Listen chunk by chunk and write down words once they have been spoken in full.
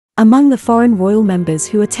Among the foreign royal members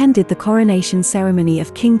who attended the coronation ceremony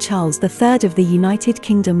of King Charles III of the United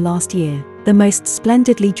Kingdom last year, the most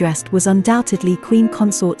splendidly dressed was undoubtedly Queen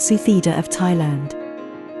Consort Suthida of Thailand.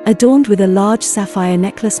 Adorned with a large sapphire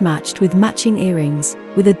necklace matched with matching earrings,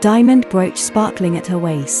 with a diamond brooch sparkling at her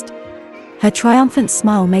waist. Her triumphant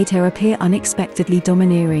smile made her appear unexpectedly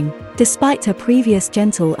domineering, despite her previous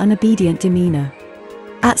gentle and obedient demeanor.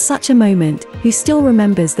 At such a moment, who still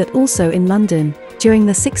remembers that also in London, during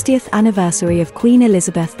the 60th anniversary of Queen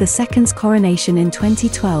Elizabeth II's coronation in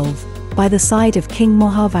 2012, by the side of King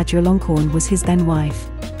Maha Vajiralongkorn was his then wife,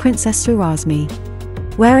 Princess Srirasmi.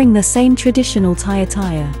 Wearing the same traditional Thai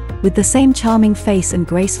attire, with the same charming face and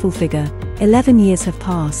graceful figure, 11 years have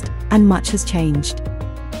passed, and much has changed.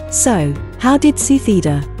 So, how did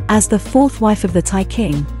Suthida, as the fourth wife of the Thai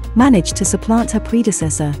king, manage to supplant her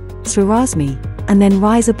predecessor, Srirasmi, and then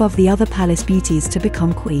rise above the other palace beauties to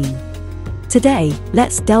become queen? Today,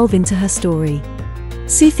 let's delve into her story.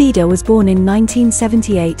 Suthida was born in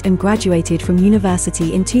 1978 and graduated from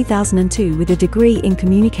university in 2002 with a degree in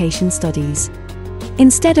communication studies.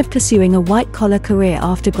 Instead of pursuing a white-collar career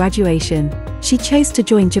after graduation, she chose to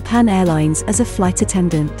join Japan Airlines as a flight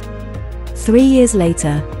attendant. 3 years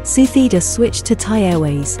later, Suthida switched to Thai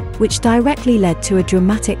Airways, which directly led to a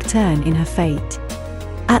dramatic turn in her fate.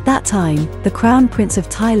 At that time, the Crown Prince of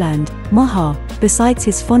Thailand, Maha, besides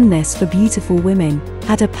his fondness for beautiful women,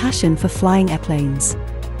 had a passion for flying airplanes.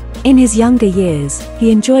 In his younger years, he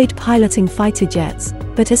enjoyed piloting fighter jets,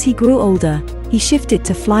 but as he grew older, he shifted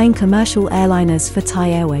to flying commercial airliners for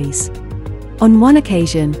Thai Airways. On one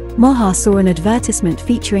occasion, Maha saw an advertisement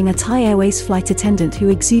featuring a Thai Airways flight attendant who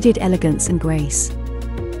exuded elegance and grace.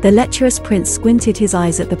 The lecherous prince squinted his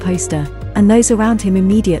eyes at the poster, and those around him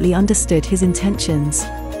immediately understood his intentions.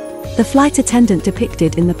 The flight attendant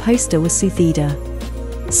depicted in the poster was Suthida.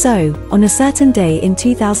 So, on a certain day in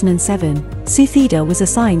 2007, Suthida was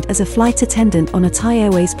assigned as a flight attendant on a Thai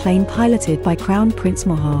Airways plane piloted by Crown Prince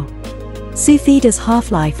Maha. Suthida's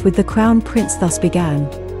half-life with the Crown Prince thus began.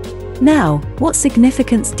 Now, what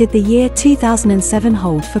significance did the year 2007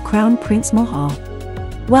 hold for Crown Prince Maha?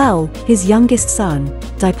 Well, his youngest son,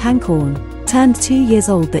 Dipankorn, turned 2 years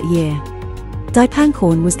old that year.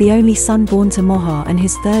 Dipankorn was the only son born to Maha and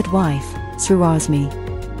his third wife, Srirasmi.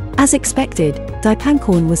 As expected,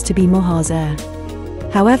 Dipankorn was to be Maha's heir.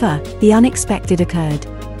 However, the unexpected occurred.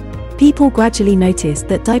 People gradually noticed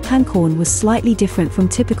that Dipankorn was slightly different from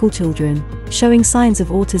typical children, showing signs of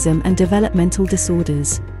autism and developmental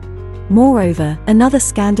disorders. Moreover, another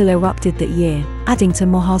scandal erupted that year, adding to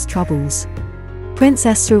Maha's troubles.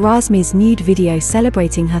 Princess Srirasmi's nude video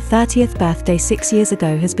celebrating her 30th birthday 6 years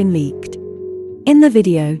ago has been leaked. In the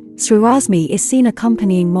video, Srirasmi is seen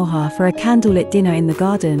accompanying Maha for a candlelit dinner in the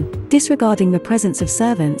garden, disregarding the presence of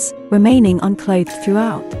servants, remaining unclothed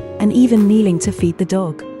throughout, and even kneeling to feed the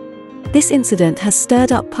dog. This incident has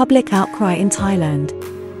stirred up public outcry in Thailand.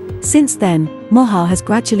 Since then, Maha has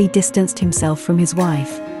gradually distanced himself from his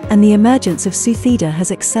wife, and the emergence of Suthida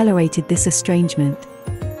has accelerated this estrangement.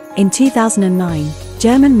 In 2009,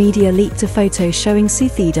 German media leaked a photo showing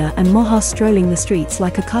Suthida and Maha strolling the streets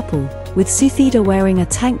like a couple, with Suthida wearing a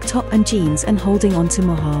tank top and jeans and holding on to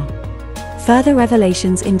Maha. Further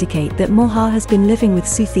revelations indicate that Maha has been living with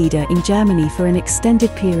Suthida in Germany for an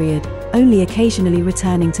extended period, only occasionally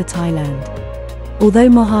returning to Thailand. Although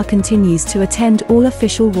Maha continues to attend all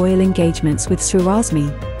official royal engagements with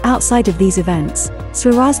Srirasmi, outside of these events,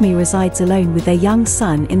 Srirasmi resides alone with their young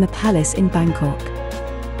son in the palace in Bangkok.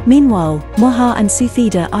 Meanwhile, Maha and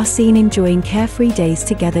Suthida are seen enjoying carefree days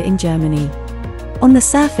together in Germany. On the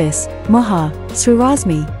surface, Maha,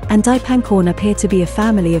 Srirasmi, and Dipankorn appear to be a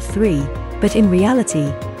family of 3, but in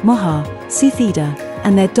reality, Maha, Suthida,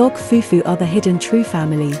 and their dog Fufu are the hidden true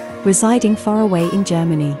family, residing far away in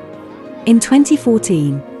Germany. In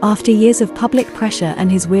 2014, after years of public pressure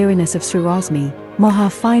and his weariness of Srirasmi, Maha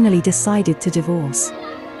finally decided to divorce.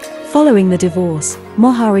 Following the divorce,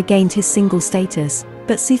 Maha regained his single status,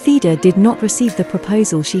 but Suthida did not receive the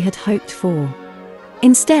proposal she had hoped for.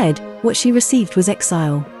 Instead, what she received was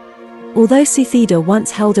exile. Although Suthida once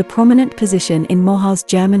held a prominent position in Maha's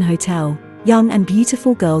German hotel, young and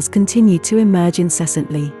beautiful girls continued to emerge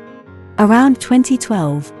incessantly. Around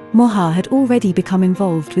 2012, Maha had already become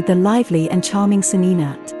involved with the lively and charming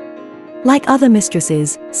Saninat. Like other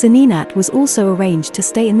mistresses, Saninat was also arranged to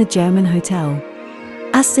stay in the German hotel.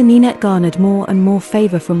 As Saninat garnered more and more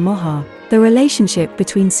favor from Maha, the relationship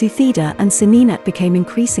between Suthida and Saninat became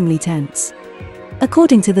increasingly tense.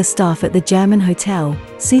 According to the staff at the German hotel,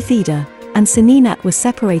 Suthida and Saninat were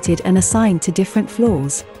separated and assigned to different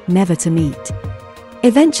floors, never to meet.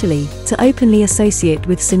 Eventually, to openly associate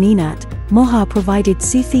with Srirasmi, Maha provided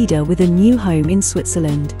Suthida with a new home in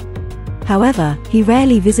Switzerland. However, he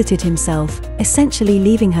rarely visited himself, essentially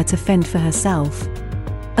leaving her to fend for herself.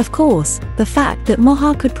 Of course, the fact that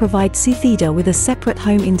Maha could provide Suthida with a separate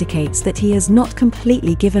home indicates that he has not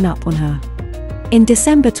completely given up on her. In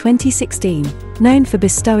December 2016, known for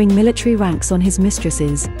bestowing military ranks on his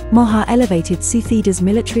mistresses, Maha elevated Suthida's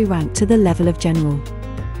military rank to the level of general.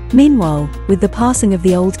 Meanwhile, with the passing of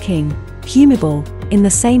the old king, Bhumibol, in the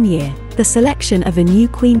same year, the selection of a new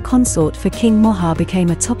queen consort for King Maha became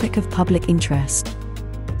a topic of public interest.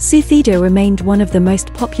 Suthida remained one of the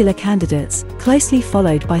most popular candidates, closely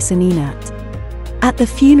followed by Srirasmi. At the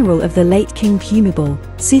funeral of the late King Bhumibol,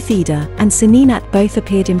 Suthida and Srirasmi both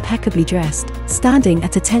appeared impeccably dressed, standing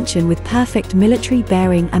at attention with perfect military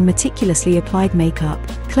bearing and meticulously applied makeup,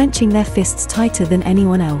 clenching their fists tighter than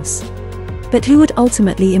anyone else. But who would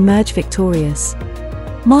ultimately emerge victorious?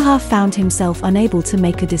 Maha found himself unable to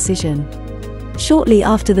make a decision. Shortly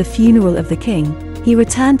after the funeral of the king, he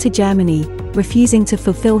returned to Germany, refusing to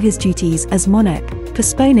fulfill his duties as monarch,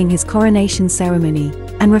 postponing his coronation ceremony,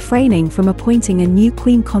 and refraining from appointing a new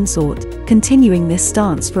queen consort, continuing this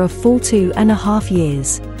stance for a full 2.5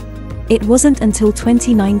 years. It wasn't until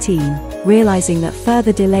 2019, realizing that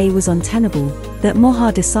further delay was untenable, that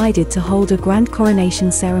Maha decided to hold a grand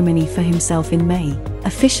coronation ceremony for himself in May,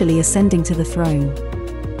 officially ascending to the throne.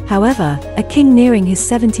 However, a king nearing his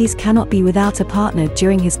 70s cannot be without a partner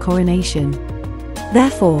during his coronation.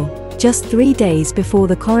 Therefore, just 3 days before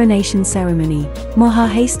the coronation ceremony, Maha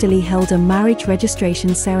hastily held a marriage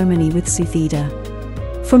registration ceremony with Suthida.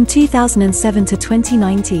 From 2007 to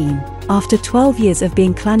 2019, after 12 years of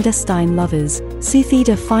being clandestine lovers,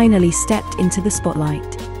 Suthida finally stepped into the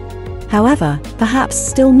spotlight. However, perhaps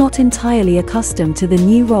still not entirely accustomed to the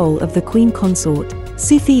new role of the queen consort,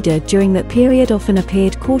 Suthida during that period often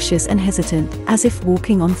appeared cautious and hesitant, as if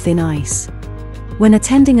walking on thin ice. When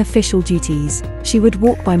attending official duties, she would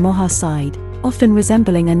walk by Maha's side, often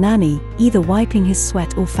resembling a nanny, either wiping his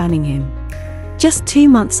sweat or fanning him. Just 2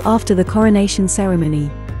 months after the coronation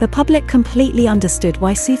ceremony, the public completely understood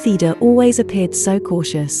why Suthida always appeared so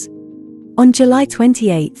cautious. On July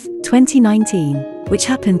 28, 2019, which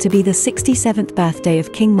happened to be the 67th birthday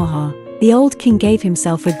of King Maha, the old king gave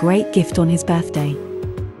himself a great gift on his birthday.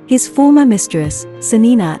 His former mistress,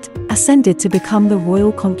 Srirasmi, ascended to become the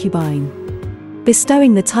royal concubine.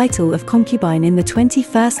 Bestowing the title of concubine in the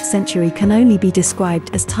 21st century can only be described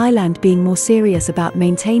as Thailand being more serious about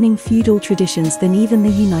maintaining feudal traditions than even the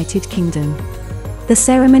United Kingdom. The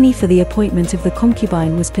ceremony for the appointment of the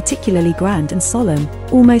concubine was particularly grand and solemn,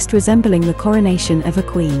 almost resembling the coronation of a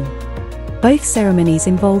queen. Both ceremonies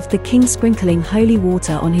involved the king sprinkling holy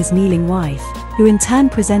water on his kneeling wife, who in turn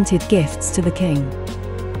presented gifts to the king.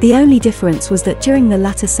 The only difference was that during the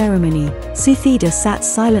latter ceremony, Suthida sat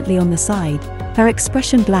silently on the side, her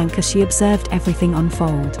expression blank as she observed everything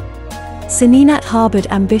unfold. Srirasmi harbored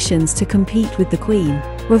ambitions to compete with the queen,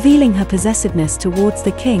 revealing her possessiveness towards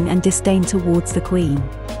the king and disdain towards the queen.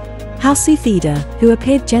 How Suthida, who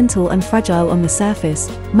appeared gentle and fragile on the surface,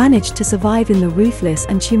 managed to survive in the ruthless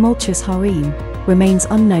and tumultuous harem, remains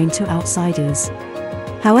unknown to outsiders.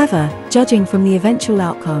 However, judging from the eventual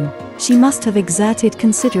outcome, she must have exerted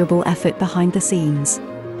considerable effort behind the scenes.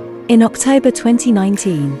 In October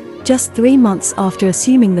 2019, just 3 months after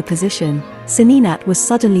assuming the position, Srirasmi was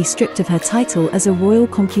suddenly stripped of her title as a royal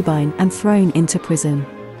concubine and thrown into prison.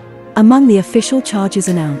 Among the official charges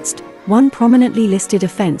announced, one prominently listed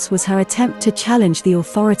offense was her attempt to challenge the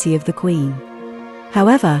authority of the queen.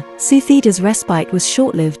 However, Suthida's respite was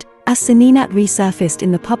short-lived, as Srirasmi resurfaced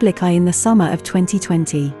in the public eye in the summer of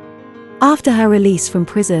 2020. After her release from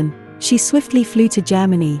prison, she swiftly flew to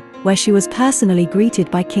Germany, where she was personally greeted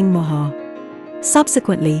by King Maha.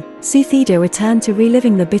 Subsequently, Suthida returned to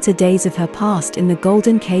reliving the bitter days of her past in the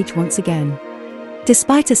golden cage once again.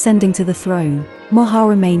 Despite ascending to the throne, Maha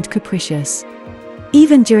remained capricious.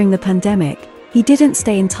 Even during the pandemic, he didn't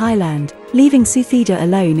stay in Thailand, leaving Suthida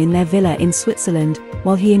alone in their villa in Switzerland,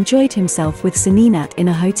 while he enjoyed himself with Srirasmi in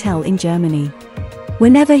a hotel in Germany.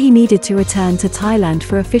 Whenever he needed to return to Thailand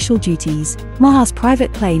for official duties, Maha's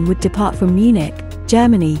private plane would depart from Munich,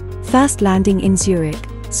 Germany, first landing in Zurich,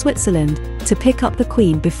 Switzerland, to pick up the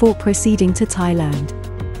Queen before proceeding to Thailand.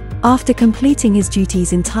 After completing his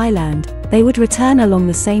duties in Thailand, they would return along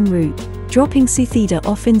the same route, dropping Suthida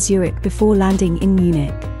off in Zurich before landing in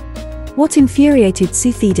Munich. What infuriated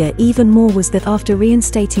Suthida even more was that after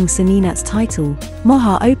reinstating Srirasmi's title,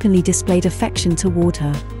 Maha openly displayed affection toward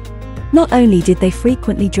her. Not only did they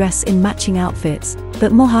frequently dress in matching outfits,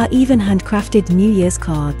 but Maha even handcrafted New Year's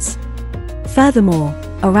cards. Furthermore,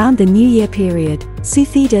 around the New Year period,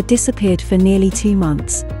 Suthida disappeared for nearly 2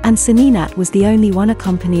 months, and Seninat was the only one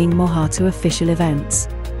accompanying Maha to official events.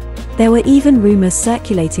 There were even rumors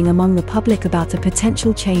circulating among the public about a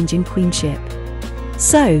potential change in queenship.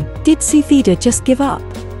 So, did Suthida just give up?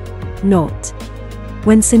 Not.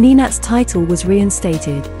 When Seninat's title was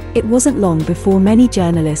reinstated, it wasn't long before many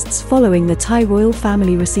journalists following the Thai royal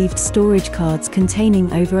family received storage cards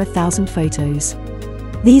containing over 1,000 photos.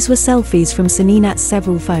 These were selfies from Seninat's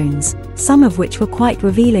several phones, some of which were quite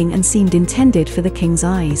revealing and seemed intended for the king's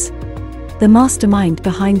eyes. The mastermind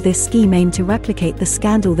behind this scheme aimed to replicate the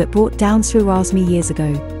scandal that brought down Srirasmi years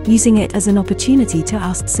ago, using it as an opportunity to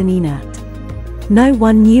oust Seninat. No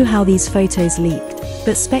one knew how these photos leaked,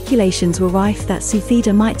 but speculations were rife that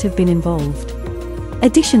Suthida might have been involved.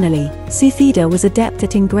 Additionally, Suthida was adept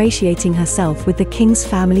at ingratiating herself with the king's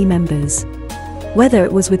family members. Whether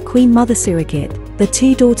it was with Queen Mother Sirikit, the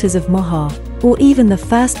 2 daughters of Maha, or even the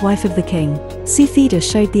first wife of the king, Suthida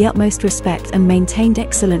showed the utmost respect and maintained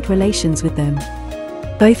excellent relations with them.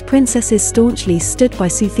 Both princesses staunchly stood by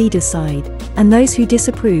Suthida's side, and those who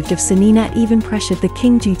disapproved of Seninat even pressured the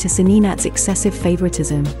king due to Seninat's excessive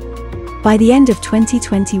favoritism. By the end of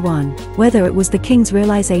 2021, whether it was the king's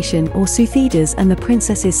realization or Suthida's and the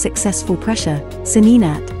princess's successful pressure,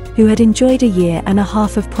 Seninat, who had enjoyed a year and a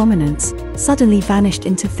half of prominence, suddenly vanished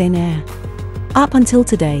into thin air. Up until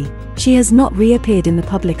today, she has not reappeared in the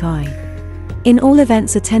public eye. In all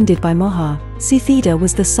events attended by Maha, Suthida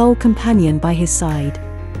was the sole companion by his side.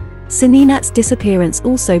 Seninat's disappearance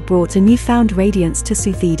also brought a newfound radiance to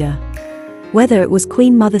Suthida. Whether it was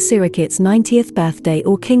Queen Mother Sirikit's 90th birthday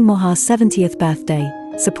or King Maha's 70th birthday,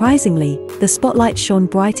 surprisingly, the spotlight shone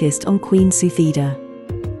brightest on Queen Suthida.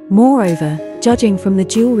 Moreover, judging from the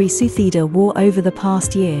jewelry Suthida wore over the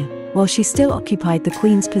past year, while she still occupied the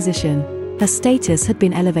queen's position, her status had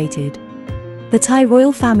been elevated. The Thai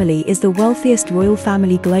royal family is the wealthiest royal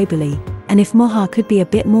family globally, and if Maha could be a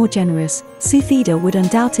bit more generous, Suthida would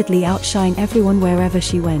undoubtedly outshine everyone wherever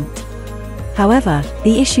she went. However,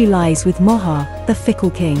 the issue lies with Maha, the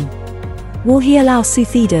fickle king. Will he allow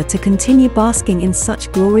Suthida to continue basking in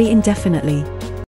such glory indefinitely?